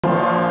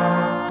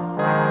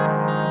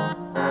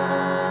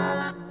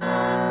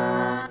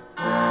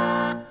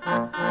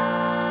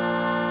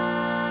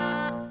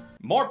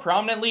More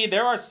prominently,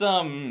 there are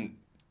some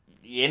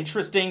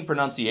interesting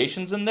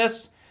pronunciations in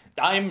this.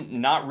 I'm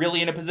not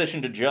really in a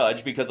position to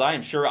judge because I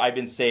am sure I've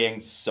been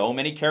saying so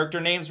many character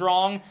names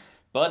wrong,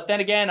 but then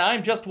again,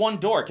 I'm just one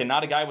dork and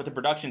not a guy with a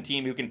production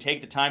team who can take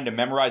the time to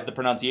memorize the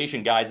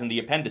pronunciation guides in the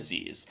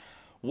appendices.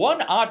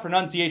 One odd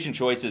pronunciation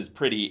choice is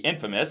pretty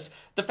infamous,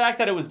 the fact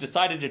that it was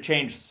decided to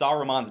change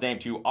Saruman's name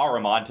to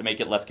Ahriman to make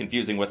it less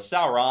confusing with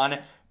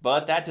Sauron,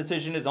 but that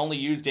decision is only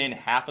used in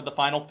half of the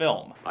final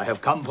film. I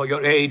have come for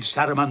your aid,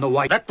 Saruman the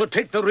White. That would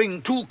take the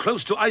ring too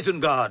close to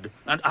Isengard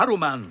and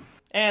Ahriman.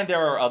 And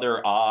there are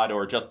other odd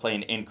or just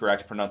plain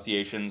incorrect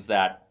pronunciations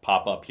that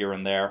pop up here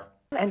and there.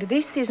 And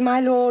this is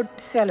my Lord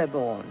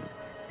Celeborn.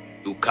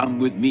 You come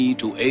with me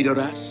to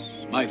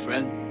Adoras, my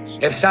friends?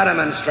 If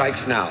Saruman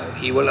strikes now,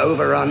 he will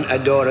overrun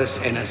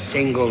Adoras in a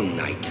single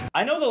night.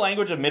 I know the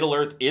language of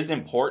Middle-earth is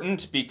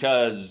important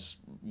because,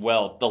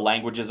 well, the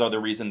languages are the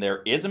reason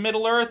there is a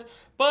Middle-earth,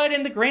 but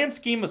in the grand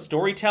scheme of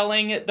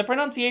storytelling, the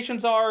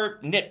pronunciations are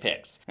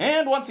nitpicks.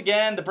 And once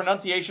again, the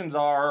pronunciations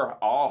are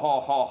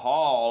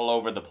all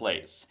over the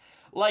place.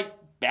 Like,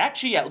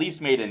 Bakshi at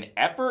least made an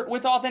effort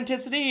with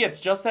authenticity,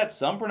 it's just that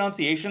some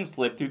pronunciations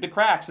slip through the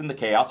cracks in the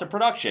chaos of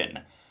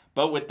production.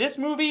 But with this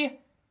movie,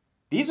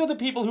 these are the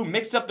people who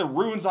mixed up the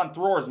runes on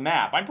Thror's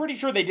map. I'm pretty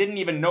sure they didn't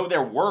even know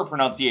there were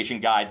pronunciation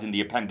guides in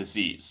the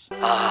appendices.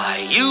 Ah,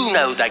 you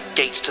know the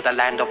gates to the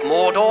land of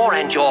Mordor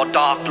and your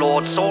Dark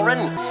Lord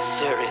Sauron,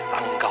 Cirith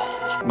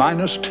Ungol.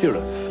 Minus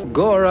Tirith.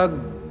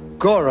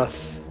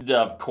 Gorath.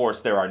 Of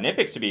course, there are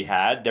nitpicks to be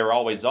had. There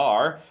always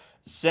are.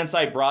 Since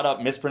I brought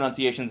up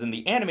mispronunciations in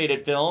the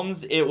animated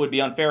films, it would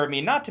be unfair of me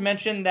not to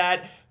mention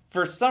that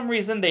for some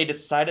reason they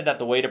decided that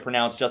the way to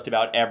pronounce just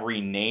about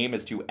every name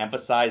is to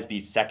emphasize the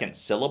second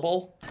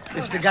syllable.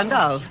 Mr.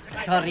 Gandalf,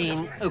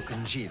 Tarin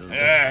Oakenshield.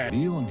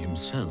 Beorn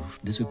himself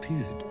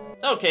disappeared.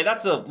 Okay,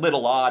 that's a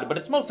little odd, but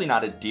it's mostly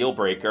not a deal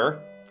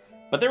breaker.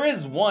 But there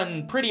is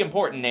one pretty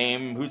important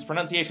name whose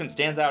pronunciation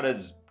stands out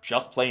as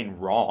just plain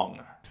wrong.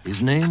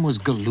 His name was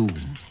Galoom.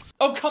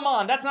 Oh, come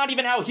on, that's not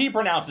even how he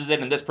pronounces it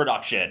in this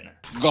production.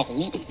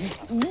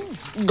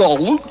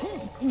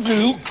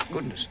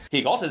 Goodness.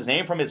 He got his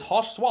name from his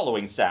harsh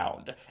swallowing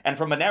sound, and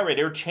from a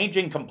narrator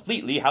changing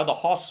completely how the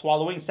harsh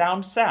swallowing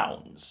sound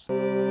sounds.